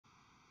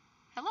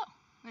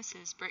this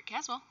is Britt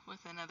Caswell with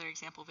another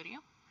example video.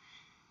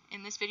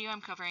 In this video I'm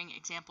covering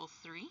example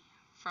 3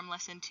 from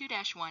lesson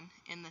 2-1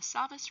 in the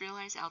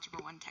SavvasRealize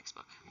Algebra 1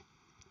 textbook.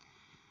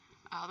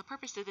 The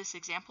purpose of this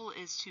example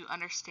is to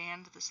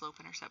understand the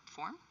slope-intercept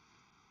form.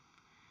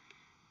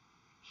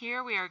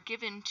 Here we are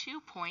given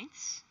 2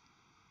 points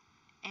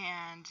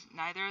and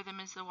neither of them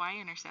is the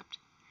y-intercept,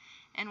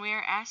 and we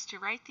are asked to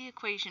write the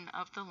equation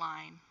of the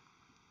line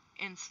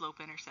in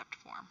slope-intercept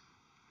form.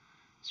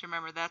 So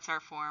remember, that's our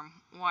form,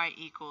 y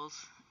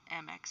equals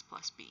mx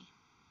plus b.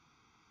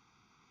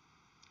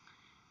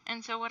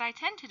 And so what I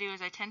tend to do is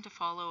I tend to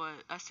follow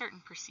a certain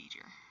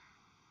procedure.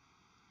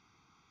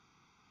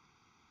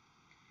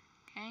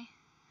 Okay?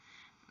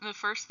 The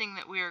first thing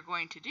that we are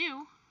going to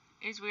do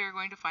is we are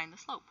going to find the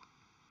slope.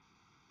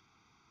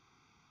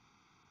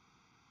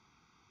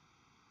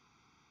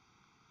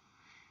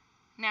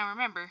 Now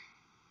remember,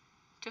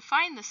 to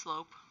find the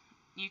slope,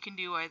 you can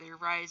do either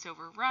rise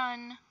over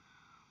run,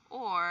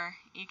 or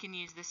you can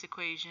use this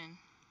equation,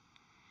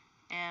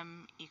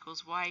 m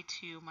equals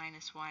y2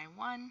 minus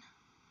y1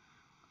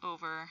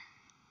 over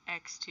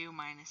x2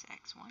 minus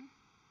x1.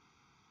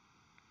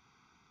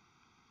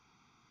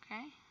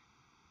 Okay?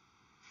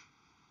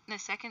 The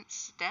second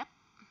step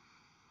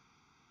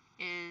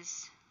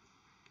is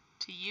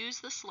to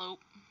use the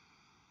slope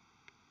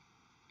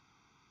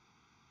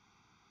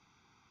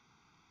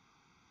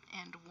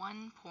and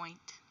 1 point,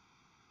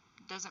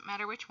 doesn't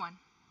matter which one,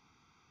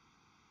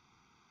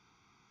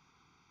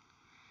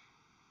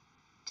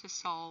 to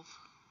solve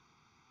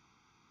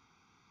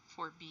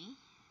for b,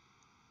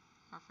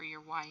 or for your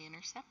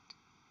y-intercept.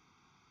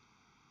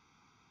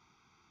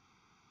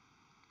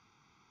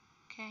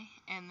 Okay,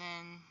 and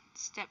then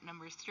step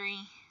number 3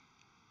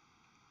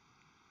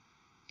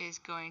 is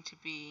going to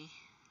be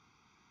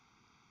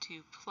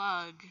to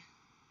plug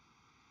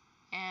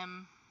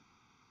m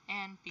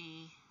and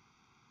b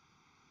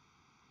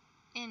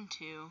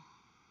into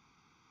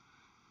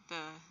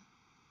the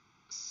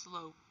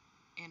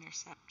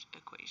slope-intercept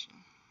equation.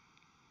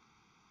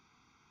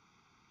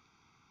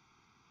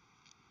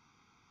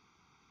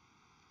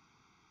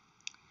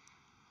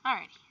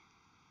 Alrighty,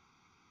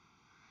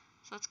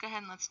 so let's go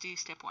ahead and let's do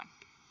step 1.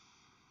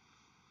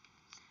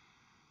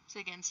 So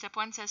again, step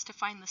 1 says to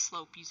find the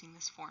slope using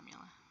this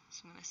formula.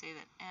 So I'm going to say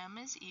that m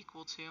is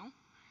equal to,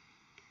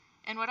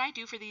 and what I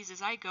do for these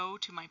is I go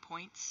to my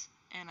points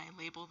and I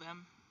label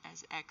them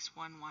as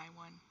x1,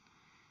 y1,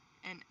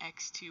 and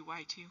x2,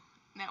 y2.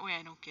 And that way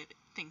I don't get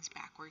things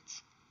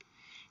backwards.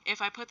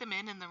 If I put them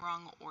in the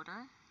wrong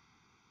order,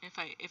 if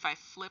I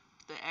flip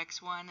the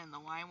x1 and the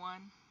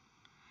y1,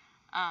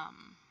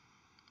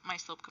 my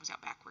slope comes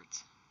out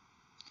backwards.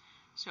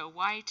 So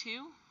y2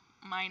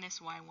 minus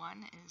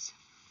y1 is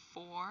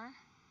 4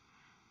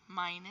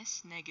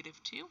 minus negative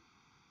 2.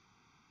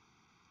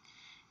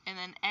 And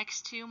then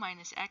x2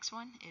 minus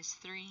x1 is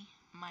 3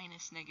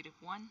 minus negative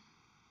 1.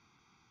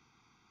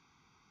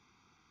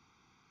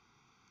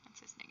 That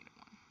says negative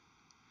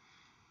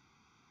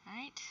 1.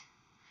 Alright,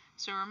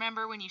 so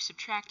remember when you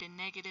subtract a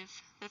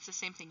negative, that's the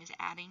same thing as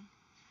adding.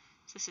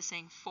 So this is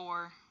saying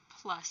 4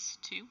 plus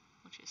 2,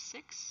 which is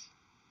 6.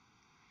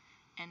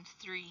 And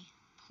 3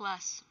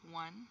 plus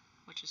 1,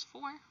 which is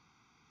 4.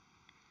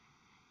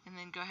 And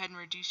then go ahead and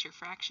reduce your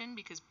fraction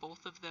because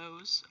both of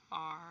those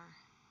are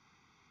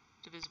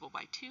divisible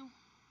by 2.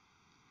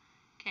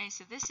 Okay,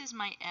 so this is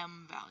my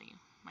m value,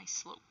 my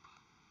slope.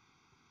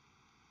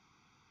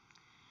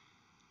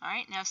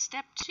 Alright, now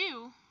step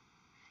 2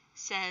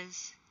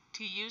 says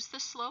to use the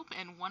slope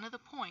and one of the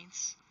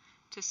points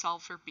to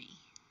solve for b.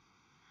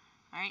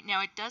 Alright,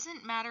 now it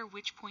doesn't matter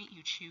which point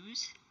you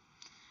choose,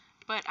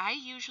 but I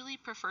usually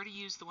prefer to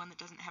use the one that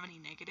doesn't have any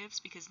negatives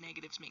because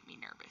negatives make me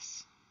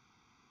nervous.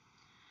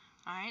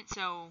 Alright,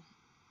 so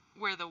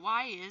where the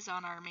y is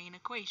on our main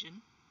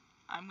equation,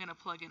 I'm going to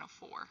plug in a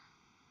 4.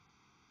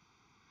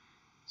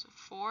 So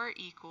 4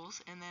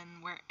 equals, and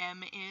then where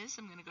m is,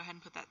 I'm going to go ahead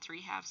and put that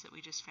 3/2 that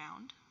we just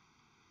found.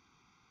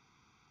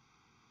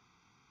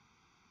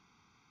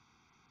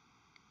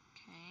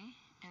 Okay,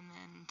 and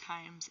then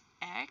times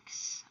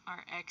x,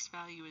 our x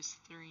value is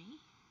 3,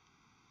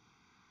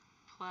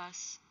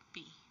 plus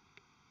b.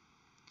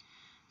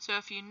 So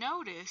if you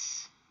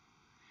notice,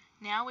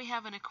 now we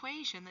have an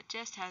equation that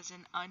just has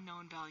an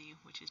unknown value,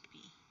 which is b.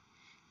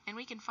 And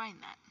we can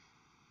find that.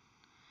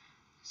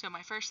 So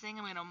my first thing,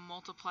 I'm going to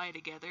multiply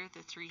together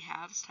the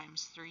 3/2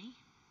 times 3.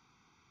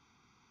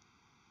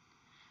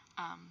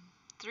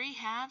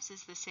 3/2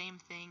 is the same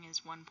thing as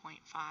 1.5,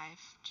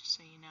 just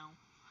so you know.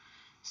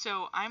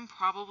 So I'm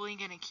probably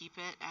going to keep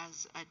it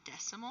as a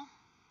decimal.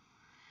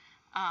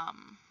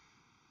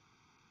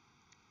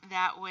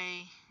 That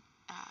way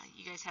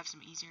you guys have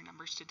some easier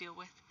numbers to deal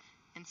with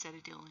instead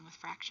of dealing with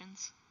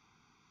fractions.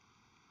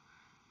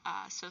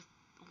 So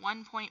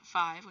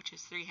 1.5, which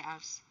is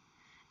 3/2,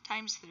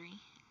 times 3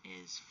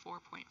 is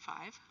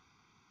 4.5.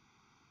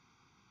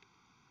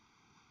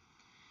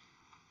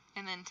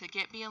 And then to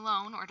get b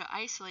alone, or to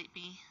isolate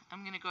b,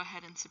 I'm going to go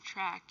ahead and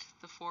subtract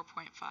the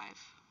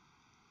 4.5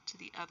 to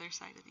the other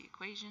side of the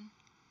equation.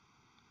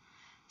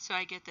 So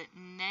I get that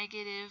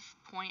negative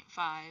 0.5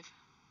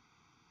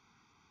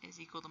 is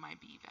equal to my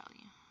b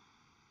value.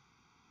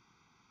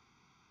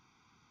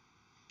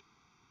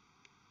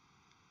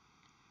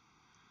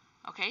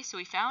 Okay, so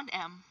we found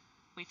m,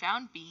 we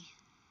found b.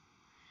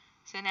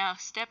 So now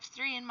step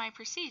 3 in my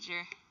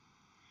procedure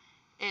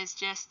is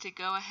just to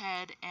go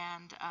ahead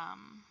and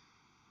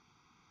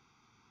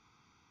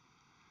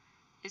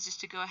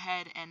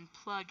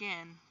plug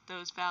in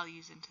those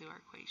values into our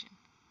equation.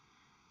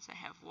 So I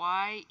have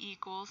y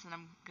equals, and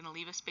I'm going to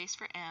leave a space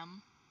for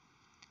m,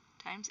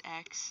 times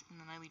x, and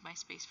then I leave my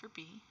space for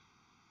b.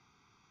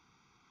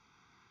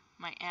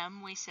 My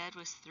m, we said,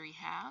 was 3/2,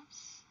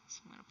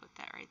 so I'm going to put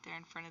that right there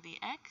in front of the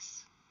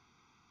x.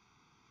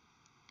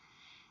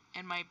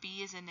 And my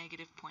b is a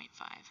negative 0.5.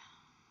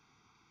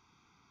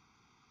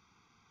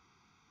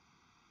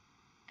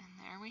 And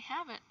there we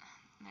have it.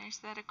 There's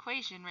that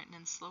equation written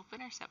in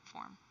slope-intercept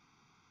form.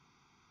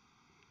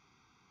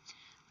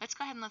 Let's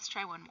go ahead and let's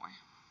try one more.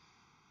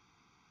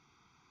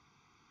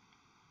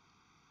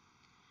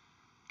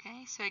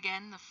 Okay, so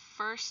again, the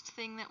first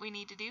thing that we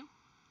need to do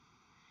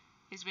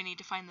is we need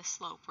to find the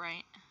slope,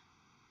 right?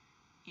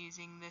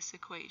 Using this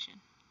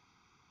equation.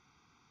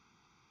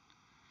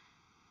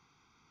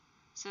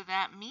 So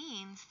that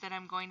means that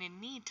I'm going to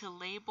need to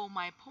label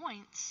my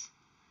points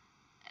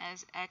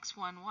as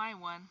x1,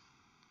 y1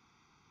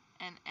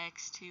 and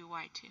x2,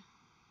 y2.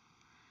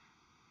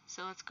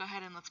 So let's go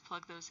ahead and let's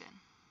plug those in.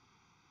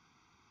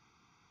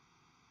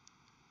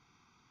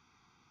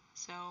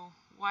 So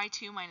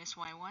y2 minus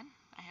y1,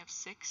 I have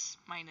 6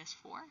 minus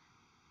 4,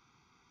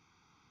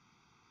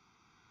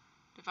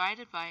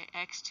 divided by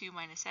x2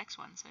 minus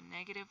x1, so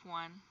negative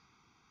 1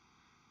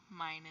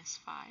 minus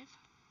 5.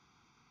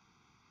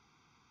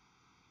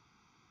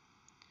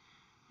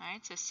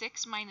 Alright, so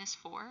 6 minus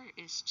 4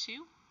 is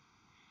 2.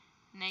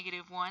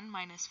 Negative 1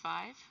 minus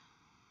 5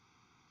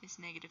 is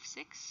negative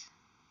 6.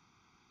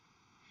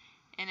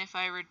 And if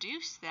I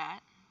reduce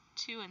that,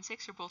 2 and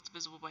 6 are both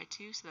divisible by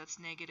 2, so that's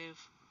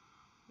negative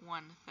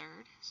 1/3.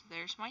 So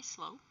there's my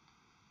slope.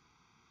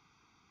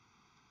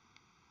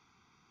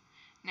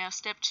 Now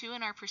step 2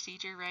 in our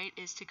procedure, right,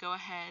 is to go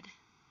ahead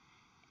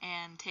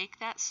and take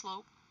that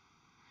slope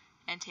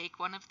and take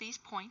one of these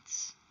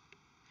points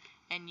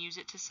and use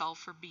it to solve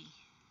for b.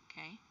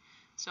 Okay,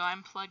 so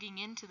I'm plugging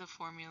into the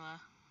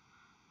formula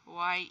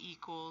y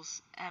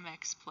equals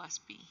mx plus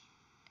b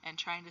and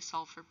trying to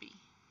solve for b.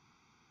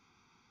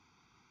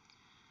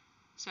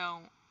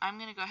 So I'm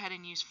going to go ahead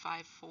and use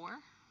 5, 4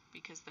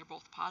 because they're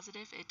both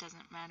positive. It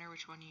doesn't matter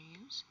which one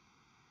you use.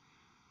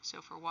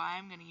 So for y,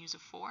 I'm going to use a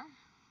 4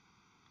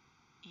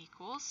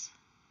 equals,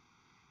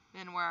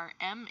 then where our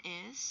m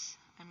is,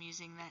 I'm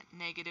using that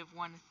negative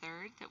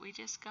 1/3 that we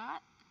just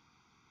got,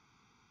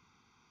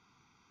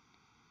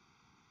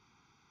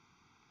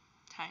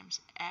 times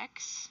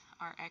x,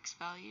 our x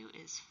value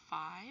is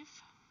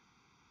 5,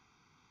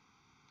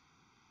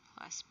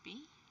 plus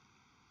b.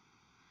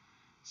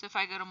 So if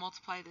I go to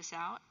multiply this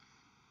out,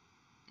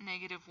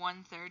 negative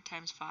 1/3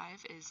 times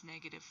 5 is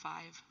negative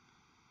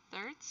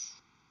 5/3.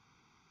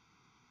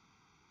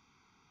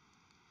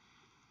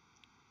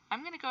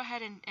 I'm going to go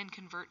ahead and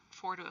convert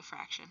 4 to a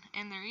fraction.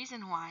 And the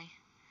reason why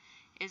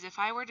is if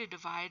I were to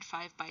divide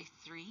 5 by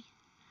 3,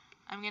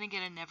 I'm going to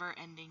get a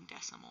never-ending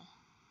decimal.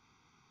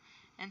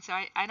 And so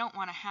I don't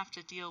want to have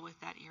to deal with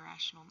that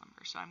irrational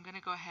number. So I'm going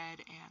to go ahead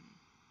and,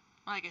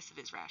 well, I guess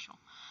it is rational.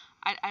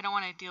 I don't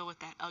want to deal with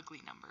that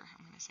ugly number,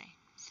 I'm going to say.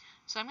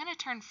 So I'm going to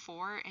turn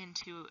 4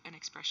 into an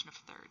expression of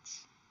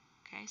thirds.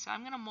 Okay, so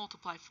I'm going to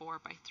multiply 4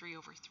 by 3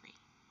 over 3.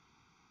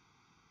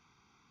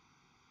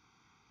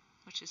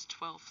 Which is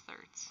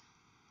 12/3.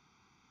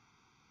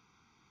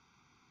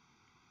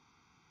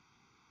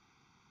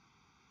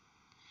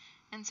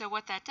 And so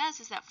what that does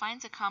is that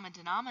finds a common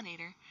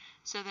denominator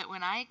so that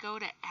when I go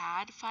to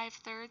add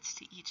 5/3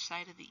 to each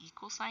side of the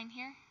equal sign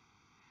here,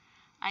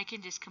 I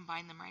can just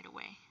combine them right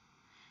away.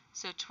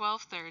 So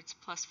 12/3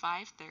 plus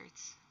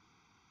 5/3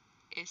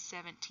 is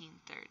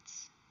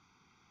 17/3.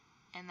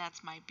 And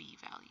that's my b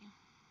value.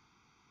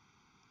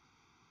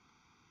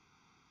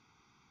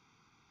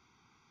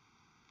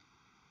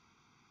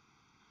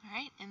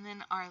 Alright, and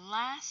then our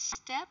last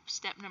step,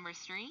 step number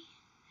 3,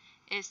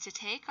 is to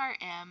take our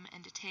m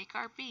and to take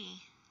our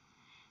b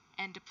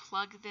and to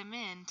plug them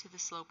into the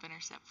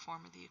slope-intercept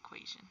form of the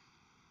equation.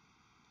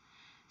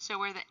 So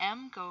where the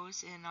m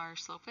goes in our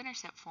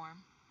slope-intercept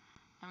form,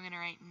 I'm going to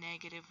write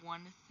negative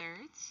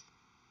 1/3.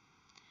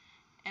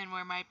 And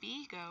where my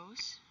b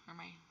goes, or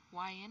my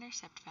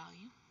y-intercept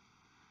value,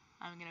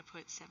 I'm going to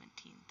put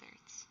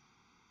 17/3.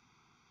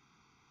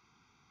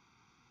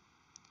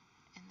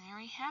 And there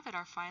we have it,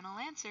 our final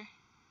answer.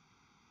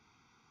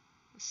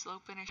 The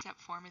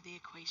slope-intercept form of the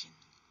equation.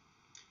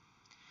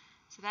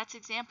 So that's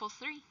example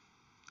 3.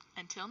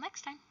 Until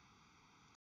next time.